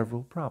are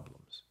several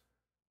problems.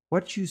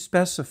 What you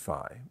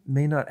specify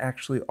may not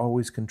actually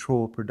always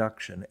control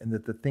production, and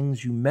that the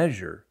things you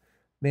measure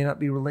may not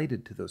be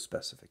related to those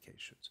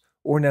specifications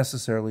or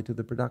necessarily to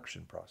the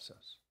production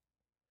process.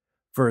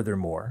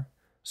 Furthermore,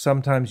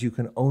 sometimes you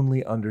can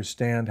only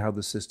understand how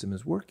the system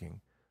is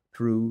working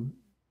through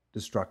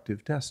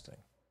destructive testing,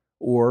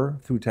 or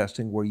through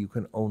testing where you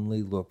can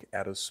only look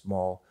at a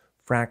small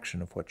fraction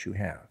of what you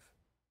have.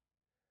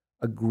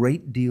 A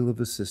great deal of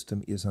the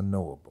system is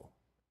unknowable,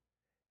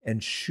 and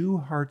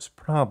Shewhart's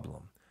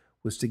problem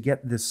was to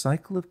get this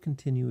cycle of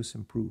continuous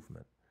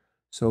improvement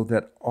so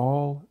that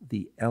all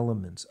the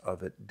elements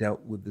of it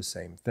dealt with the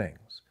same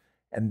things.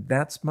 And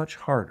that's much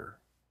harder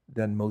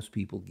than most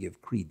people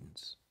give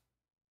credence.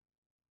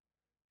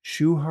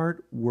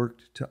 Shewhart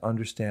worked to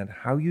understand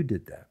how you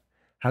did that,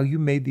 how you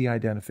made the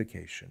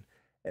identification,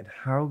 and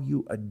how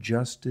you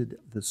adjusted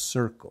the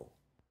circle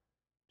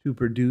to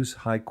produce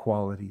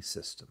high-quality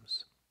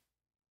systems.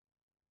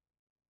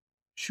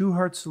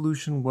 Shewhart's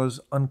solution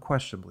was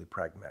unquestionably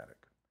pragmatic.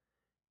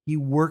 He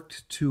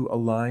worked to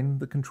align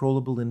the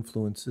controllable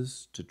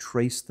influences, to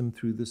trace them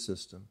through the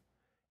system,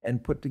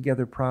 and put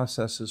together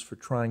processes for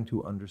trying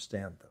to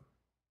understand them.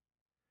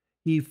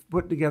 He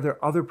put together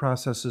other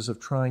processes of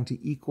trying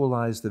to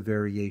equalize the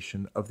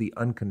variation of the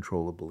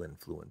uncontrollable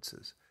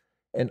influences,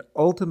 and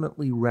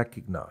ultimately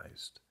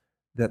recognized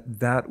that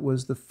that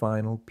was the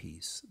final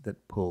piece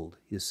that pulled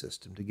his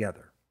system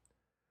together.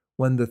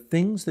 When the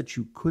things that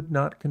you could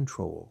not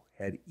control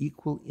had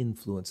equal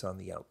influence on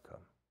the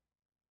outcome,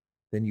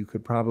 then you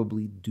could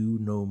probably do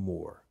no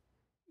more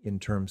in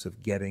terms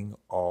of getting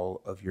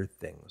all of your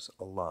things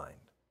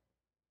aligned.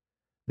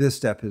 This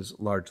step is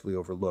largely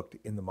overlooked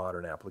in the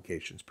modern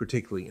applications,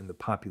 particularly in the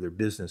popular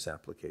business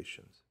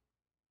applications.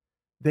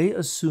 They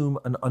assume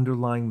an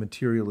underlying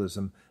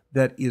materialism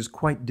that is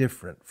quite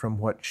different from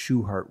what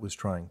Shewhart was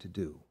trying to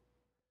do.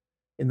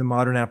 In the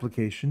modern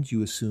applications,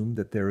 you assume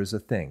that there is a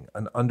thing,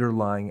 an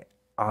underlying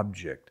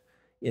object,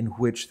 in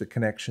which the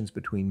connections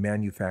between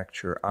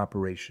manufacture,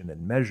 operation,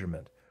 and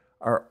measurement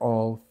are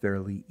all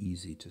fairly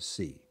easy to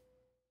see.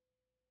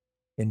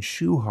 In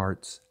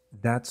Shewhart's,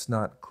 that's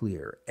not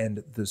clear,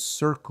 and the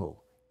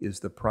circle is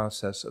the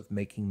process of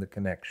making the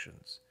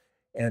connections,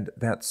 and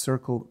that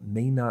circle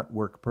may not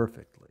work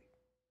perfectly.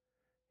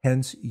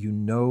 Hence, you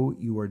know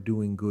you are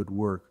doing good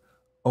work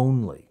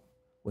only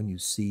when you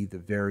see the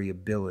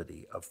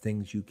variability of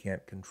things you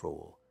can't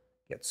control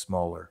get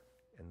smaller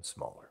and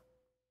smaller.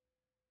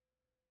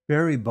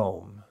 Barry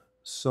Boehm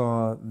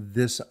saw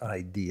this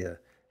idea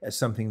as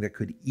something that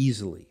could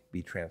easily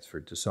be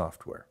transferred to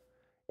software.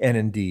 And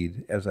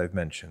indeed, as I've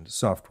mentioned,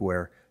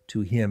 software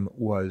to him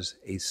was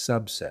a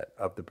subset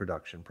of the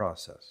production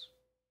process.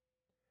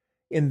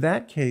 In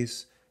that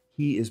case,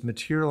 he is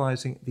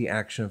materializing the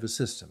action of a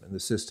system, and the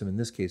system in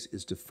this case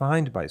is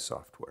defined by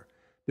software.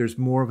 There's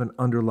more of an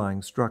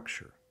underlying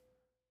structure,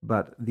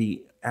 but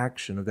the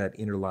action of that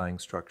underlying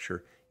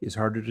structure is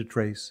harder to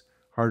trace,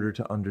 harder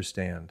to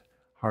understand,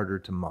 harder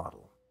to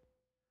model.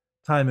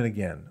 Time and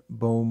again,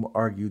 Boehm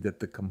argued that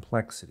the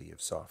complexity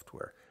of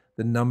software,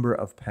 the number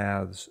of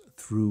paths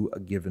through a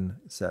given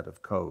set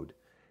of code,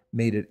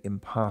 made it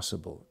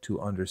impossible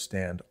to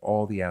understand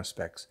all the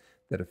aspects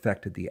that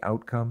affected the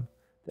outcome,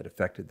 that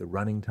affected the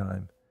running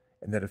time,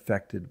 and that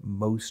affected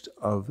most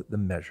of the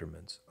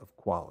measurements of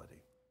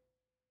quality.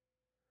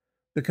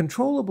 The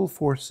controllable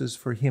forces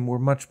for him were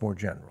much more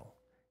general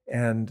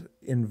and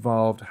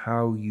involved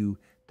how you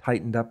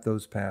tightened up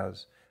those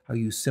paths, how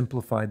you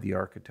simplified the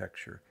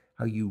architecture,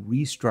 how you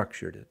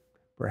restructured it,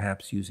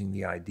 perhaps using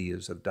the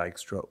ideas of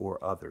Dijkstra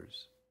or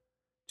others,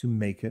 to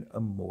make it a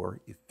more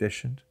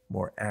efficient,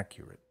 more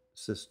accurate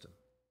system.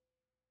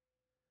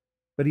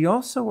 But he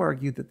also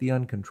argued that the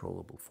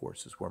uncontrollable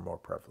forces were more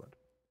prevalent.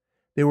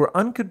 They were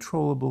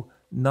uncontrollable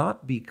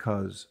not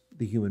because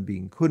the human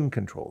being couldn't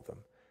control them,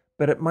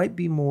 but it might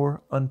be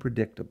more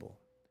unpredictable.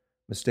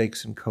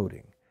 Mistakes in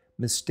coding,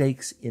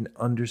 mistakes in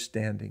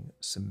understanding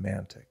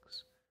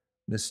semantics,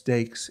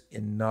 mistakes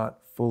in not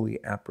fully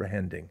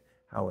apprehending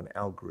how an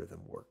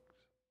algorithm works.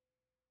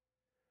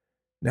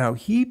 Now,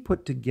 he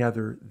put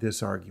together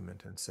this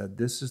argument and said,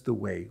 this is the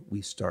way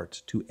we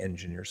start to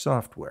engineer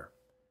software.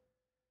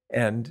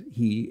 And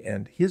he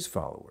and his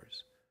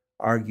followers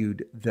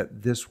argued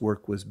that this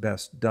work was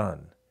best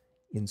done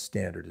in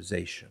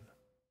standardization.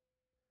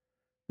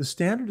 The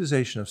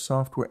standardization of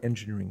software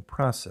engineering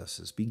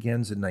processes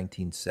begins in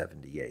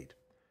 1978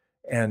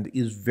 and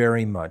is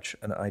very much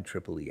an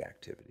IEEE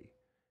activity.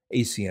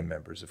 ACM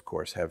members, of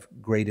course, have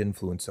great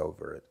influence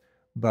over it,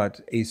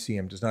 but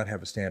ACM does not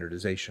have a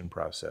standardization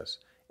process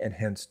and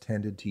hence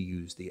tended to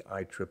use the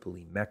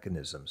IEEE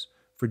mechanisms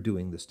for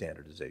doing the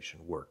standardization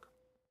work.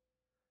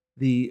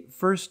 The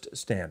first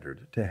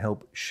standard to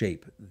help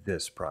shape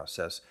this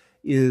process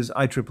is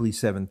IEEE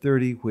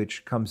 730,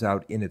 which comes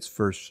out in its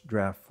first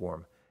draft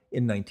form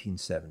in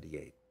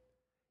 1978.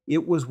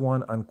 It was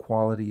one on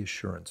quality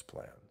assurance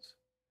plans.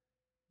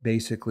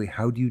 Basically,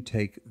 how do you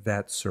take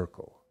that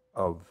circle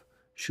of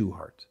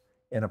Shewhart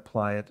and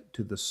apply it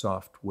to the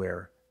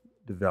software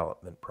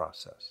development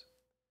process?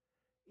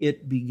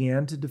 It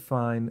began to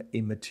define a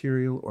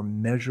material or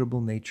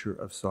measurable nature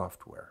of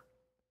software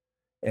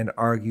and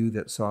argue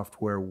that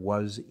software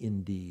was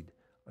indeed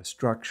a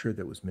structure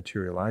that was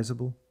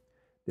materializable,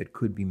 that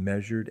could be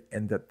measured,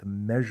 and that the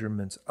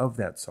measurements of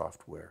that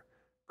software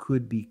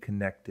could be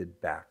connected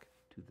back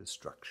to the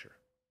structure.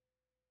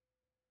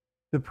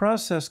 The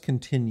process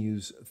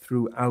continues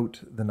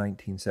throughout the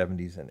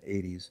 1970s and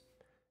 80s,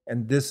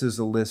 and this is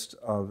a list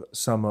of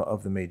some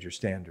of the major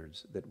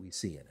standards that we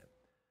see in it.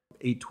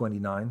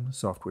 829,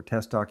 software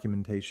test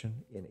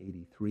documentation in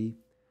 83,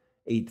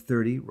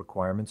 830,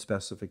 requirement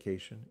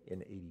specification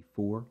in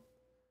 84,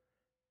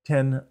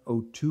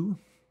 1002,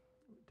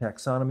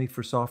 taxonomy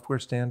for software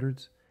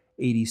standards,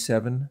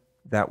 87,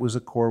 that was a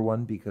core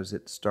one because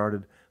it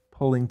started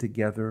pulling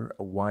together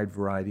a wide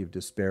variety of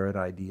disparate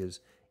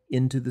ideas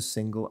into the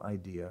single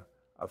idea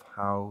of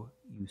how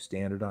you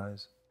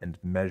standardize and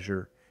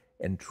measure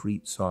and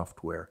treat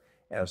software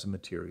as a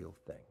material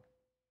thing.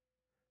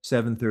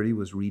 730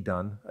 was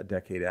redone a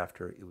decade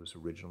after it was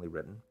originally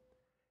written,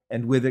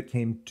 and with it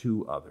came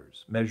two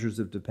others, measures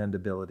of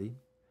dependability,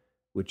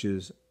 which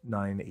is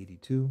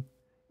 982,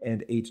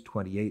 and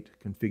 828,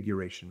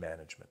 configuration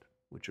management,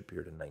 which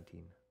appeared in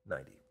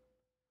 1990.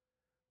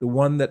 The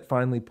one that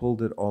finally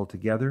pulled it all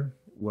together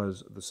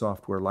was the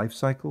software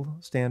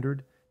lifecycle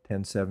standard,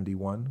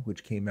 1071,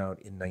 which came out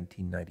in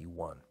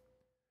 1991.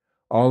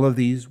 All of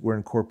these were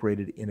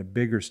incorporated in a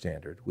bigger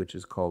standard, which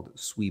is called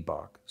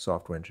SWBOC,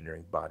 Software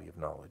Engineering Body of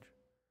Knowledge,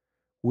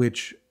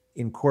 which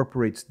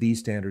incorporates these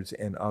standards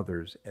and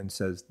others and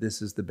says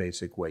this is the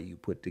basic way you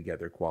put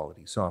together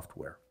quality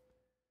software.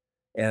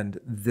 And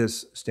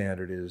this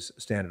standard is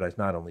standardized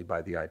not only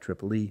by the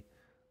IEEE,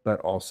 but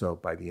also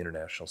by the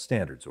International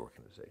Standards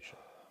Organization.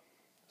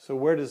 So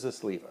where does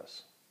this leave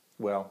us?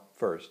 Well,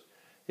 first,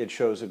 it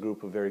shows a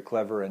group of very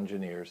clever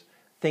engineers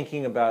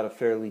thinking about a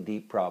fairly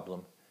deep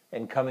problem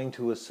and coming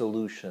to a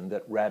solution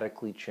that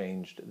radically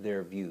changed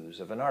their views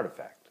of an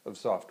artifact of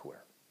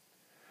software.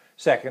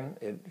 Second,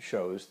 it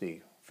shows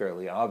the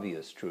fairly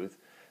obvious truth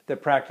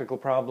that practical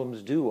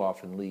problems do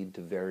often lead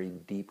to very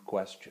deep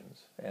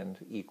questions and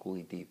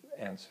equally deep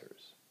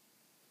answers.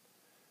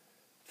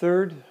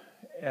 Third,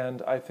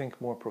 and I think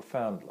more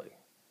profoundly,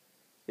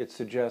 it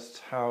suggests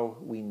how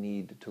we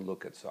need to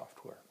look at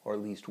software, or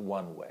at least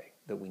one way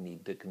that we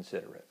need to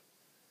consider it.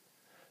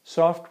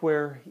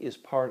 Software is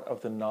part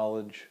of the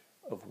knowledge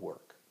of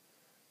work,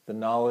 the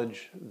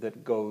knowledge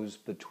that goes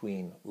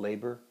between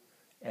labor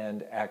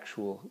and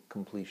actual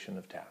completion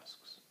of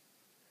tasks.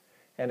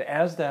 And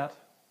as that,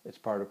 it's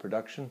part of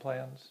production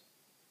plans,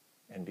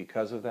 and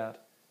because of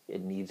that,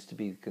 it needs to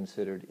be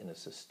considered in a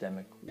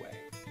systemic way,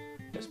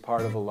 as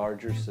part of a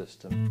larger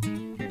system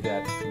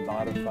that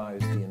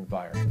modifies the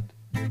environment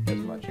as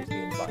much as the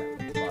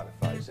environment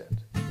modifies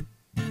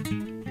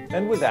it.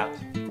 And with that,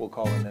 we'll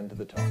call an end to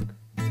the talk.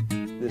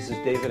 This is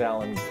David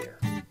Allen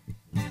Greer.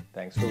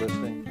 Thanks for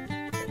listening,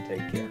 and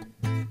take care.